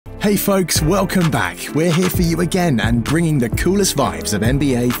Hey folks, welcome back. We're here for you again and bringing the coolest vibes of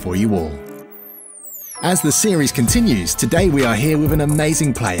NBA for you all. As the series continues, today we are here with an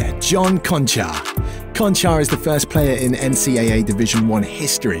amazing player, John Konchar. Konchar is the first player in NCAA Division 1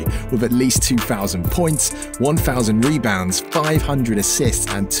 history with at least 2,000 points, 1,000 rebounds, 500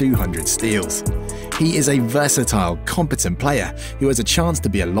 assists and 200 steals. He is a versatile, competent player who has a chance to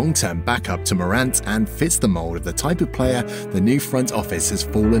be a long-term backup to Morant and fits the mold of the type of player the new front office has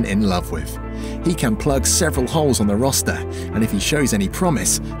fallen in love with. He can plug several holes on the roster, and if he shows any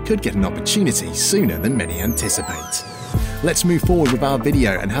promise, could get an opportunity sooner than many anticipate. Let's move forward with our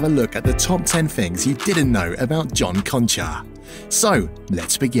video and have a look at the top 10 things you didn't know about John Konchar. So,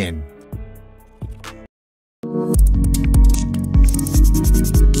 let's begin.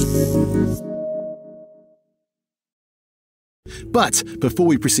 But before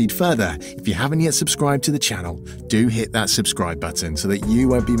we proceed further, if you haven't yet subscribed to the channel, do hit that subscribe button so that you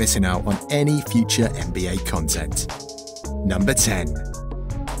won't be missing out on any future NBA content. Number 10.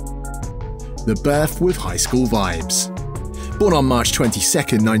 The birth with high school vibes. Born on March 22,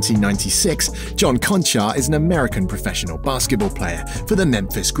 1996, John Konchar is an American professional basketball player for the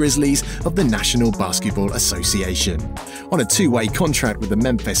Memphis Grizzlies of the National Basketball Association. On a two-way contract with the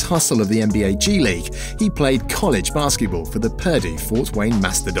Memphis Hustle of the NBA G League, he played college basketball for the Purdue Fort Wayne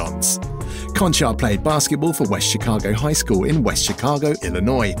Mastodons. Konchar played basketball for West Chicago High School in West Chicago,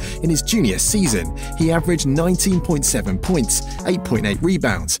 Illinois. In his junior season, he averaged 19.7 points, 8.8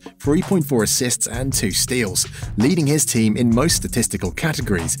 rebounds, 3.4 assists and 2 steals, leading his team in most statistical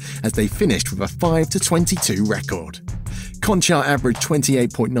categories as they finished with a 5-22 record. Konchar averaged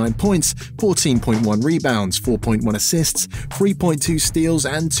 28.9 points, 14.1 rebounds, 4.1 assists, 3.2 steals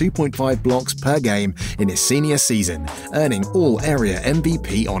and 2.5 blocks per game in his senior season, earning all-area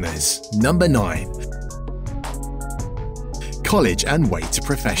MVP honors. Number 9. College and way to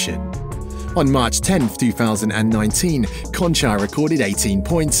profession. On March 10, 2019, Konchar recorded 18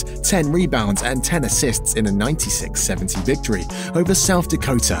 points, 10 rebounds and 10 assists in a 96-70 victory over South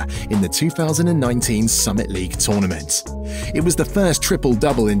Dakota in the 2019 Summit League tournament. It was the first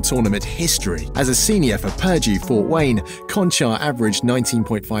triple-double in tournament history. As a senior for Purdue Fort Wayne, Konchar averaged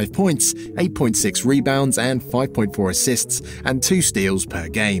 19.5 points, 8.6 rebounds and 5.4 assists and 2 steals per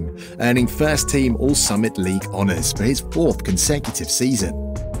game, earning first-team All-Summit League honors for his 4th consecutive season.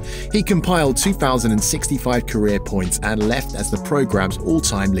 He compiled 2,065 career points and left as the program's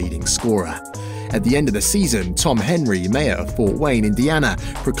all-time leading scorer. At the end of the season, Tom Henry, mayor of Fort Wayne, Indiana,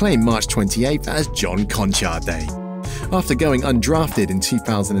 proclaimed March 28th as John Konchar Day. After going undrafted in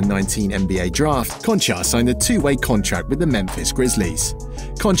 2019 NBA Draft, Konchar signed a two-way contract with the Memphis Grizzlies.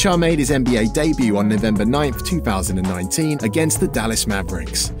 Konchar made his NBA debut on November 9, 2019 against the Dallas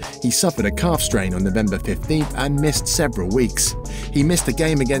Mavericks. He suffered a calf strain on November 15th and missed several weeks. He missed a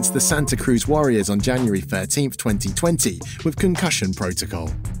game against the Santa Cruz Warriors on January 13, 2020 with concussion protocol.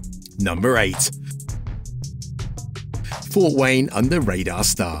 Number 8. Fort Wayne under-radar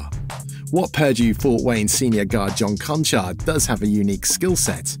star. What Purdue Fort Wayne senior guard John Konchar does have a unique skill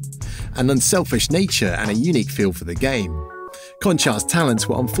set, an unselfish nature and a unique feel for the game. Konchar's talents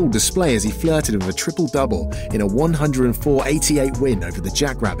were on full display as he flirted with a triple-double in a 104-88 win over the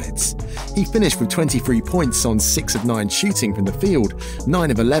Jackrabbits. He finished with 23 points on 6 of 9 shooting from the field,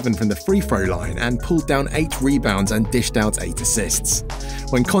 9 of 11 from the free-throw line, and pulled down 8 rebounds and dished out 8 assists.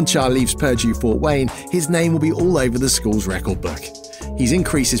 When Konchar leaves Purdue Fort Wayne, his name will be all over the school's record book. He's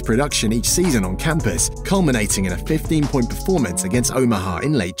increased his production each season on campus, culminating in a 15-point performance against Omaha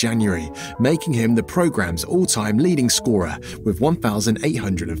in late January, making him the program's all-time leading scorer with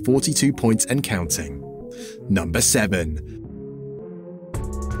 1,842 points and counting. Number 7.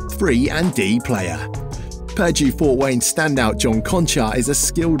 3 and D player. Purdue Fort Wayne standout John Konchar is a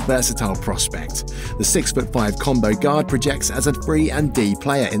skilled, versatile prospect. The 6'5" combo guard projects as a 3 and D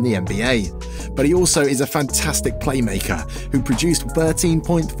player in the NBA. But he also is a fantastic playmaker who produced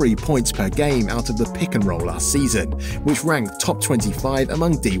 13.3 points per game out of the pick and roll last season, which ranked top 25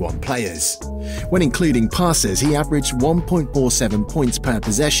 among D1 players. When including passes, he averaged 1.47 points per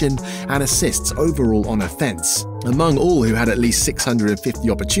possession and assists overall on offense. Among all who had at least 650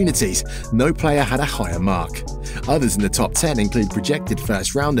 opportunities, no player had a higher mark. Others in the top 10 include projected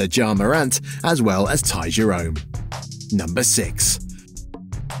first-rounder John Morant as well as Ty Jerome. Number 6.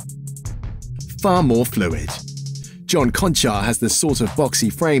 Far more fluid. John Konchar has the sort of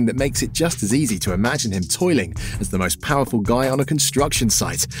boxy frame that makes it just as easy to imagine him toiling as the most powerful guy on a construction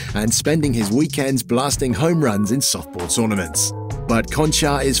site and spending his weekends blasting home runs in softball tournaments. But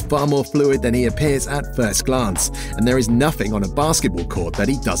Konchar is far more fluid than he appears at first glance, and there is nothing on a basketball court that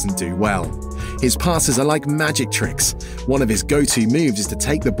he doesn't do well. His passes are like magic tricks. One of his go-to moves is to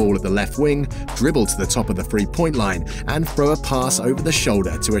take the ball at the left wing, dribble to the top of the three-point line, and throw a pass over the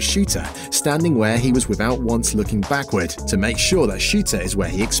shoulder to a shooter, standing where he was without once looking backward, to make sure that shooter is where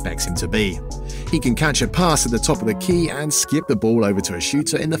he expects him to be. He can catch a pass at the top of the key and skip the ball over to a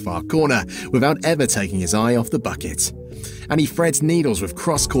shooter in the far corner, without ever taking his eye off the bucket. And he threads needles with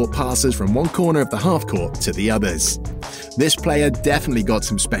cross-court passes from one corner of the half-court to the others. This player definitely got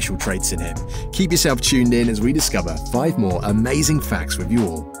some special traits in him. Keep yourself tuned in as we discover 5 more amazing facts with you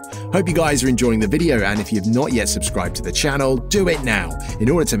all. Hope you guys are enjoying the video, and if you've not yet subscribed to the channel, do it now in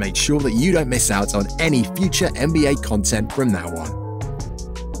order to make sure that you don't miss out on any future NBA content from now on.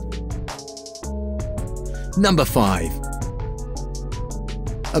 Number 5.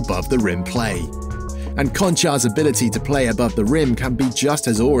 Above the rim play. And Konchar's ability to play above the rim can be just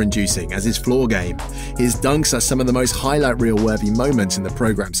as awe-inducing as his floor game. His dunks are some of the most highlight reel-worthy moments in the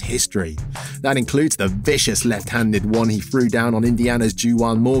program's history. That includes the vicious left-handed one he threw down on Indiana's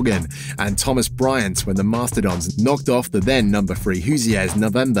Juwan Morgan and Thomas Bryant when the Mastodons knocked off the then number 3 Hoosiers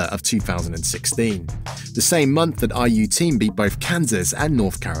November of 2016, the same month that IU team beat both Kansas and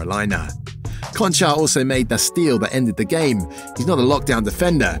North Carolina. Konchar also made the steal that ended the game. He's not a lockdown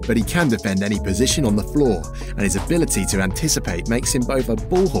defender, but he can defend any position on the floor, and his ability to anticipate makes him both a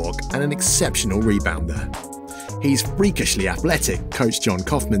ball hawk and an exceptional rebounder. He's freakishly athletic, Coach John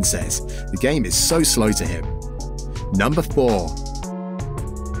Konchar says. The game is so slow to him. Number 4.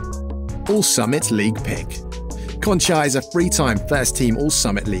 All-Summit League pick. Konchar is a 3-time first-team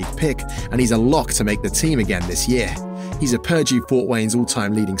All-Summit League pick, and he's a lock to make the team again this year. He's a Purdue-Fort Wayne's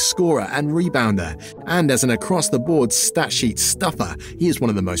all-time leading scorer and rebounder, and as an across-the-board stat sheet stuffer, he is one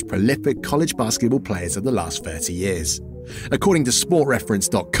of the most prolific college basketball players of the last 30 years. According to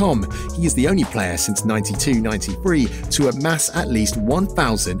SportReference.com, he is the only player since 92-93 to amass at least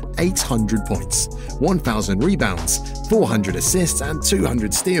 1,800 points, 1,000 rebounds, 400 assists, and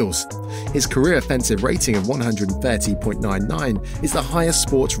 200 steals. His career offensive rating of 130.99 is the highest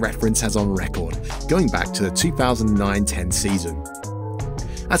Sports Reference has on record, going back to the 2009-10 season.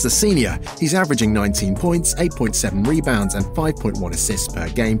 As a senior, he's averaging 19 points, 8.7 rebounds, and 5.1 assists per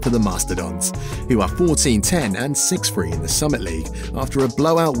game for the Mastodons, who are 14-10 and 6-3 in the Summit League after a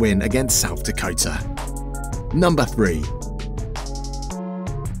blowout win against South Dakota. Number 3.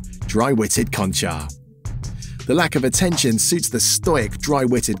 Dry-witted Konchar. The lack of attention suits the stoic,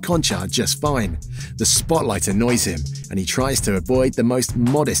 dry-witted Konchar just fine. The spotlight annoys him, and he tries to avoid the most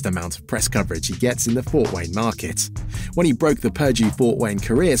modest amount of press coverage he gets in the Fort Wayne market. When he broke the Purdue-Fort Wayne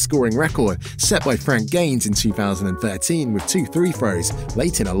career scoring record set by Frank Gaines in 2013 with 2 free throws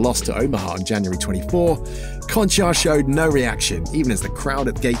late in a loss to Omaha on January 24, Konchar showed no reaction even as the crowd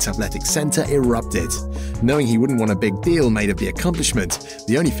at Gates Athletic Center erupted. Knowing he wouldn't want a big deal made of the accomplishment,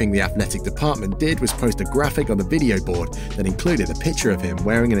 the only thing the athletic department did was post a graphic on the video board that included a picture of him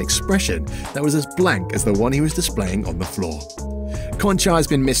wearing an expression that was as blank as the one he was displaying on the floor. Konchar has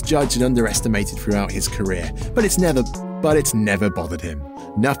been misjudged and underestimated throughout his career, but it's never bothered him.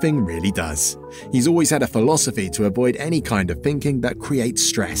 Nothing really does. He's always had a philosophy to avoid any kind of thinking that creates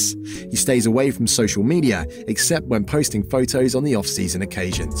stress. He stays away from social media, except when posting photos on the off-season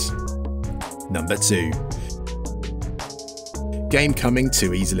occasions. Number 2. Game coming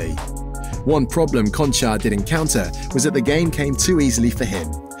too easily. One problem Konchar did encounter was that the game came too easily for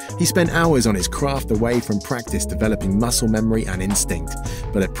him. He spent hours on his craft away from practice developing muscle memory and instinct,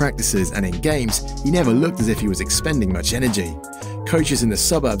 but at practices and in games, he never looked as if he was expending much energy. Coaches in the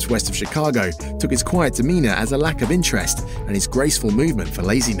suburbs west of Chicago took his quiet demeanor as a lack of interest and his graceful movement for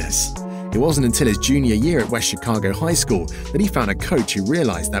laziness. It wasn't until his junior year at West Chicago High School that he found a coach who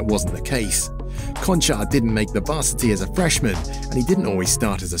realized that wasn't the case. Konchar didn't make the varsity as a freshman, and he didn't always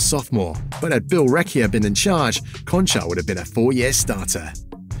start as a sophomore, but had Bill Recchia been in charge, Konchar would have been a 4-year starter.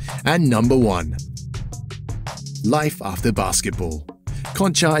 And number 1. Life after basketball.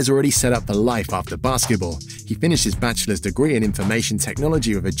 Konchar is already set up for life after basketball. He finished his bachelor's degree in information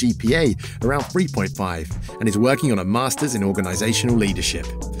technology with a GPA around 3.5 and is working on a master's in organizational leadership.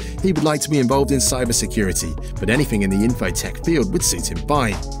 He would like to be involved in cybersecurity, but anything in the infotech field would suit him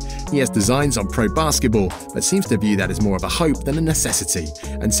fine. He has designs on pro basketball, but seems to view that as more of a hope than a necessity,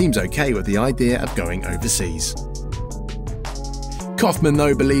 and seems okay with the idea of going overseas. Konchar,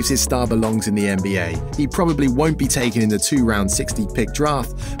 though, believes his star belongs in the NBA. He probably won't be taken in the 2-round 60-pick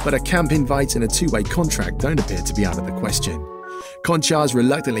draft, but a camp invite and a 2-way contract don't appear to be out of the question. Konchar's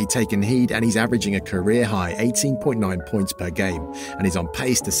reluctantly taken heed, and he's averaging a career-high 18.9 points per game, and is on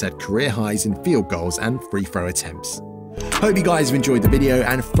pace to set career highs in field goals and free throw attempts. Hope you guys have enjoyed the video,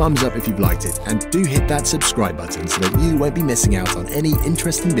 and thumbs up if you've liked it, and do hit that subscribe button so that you won't be missing out on any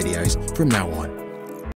interesting videos from now on.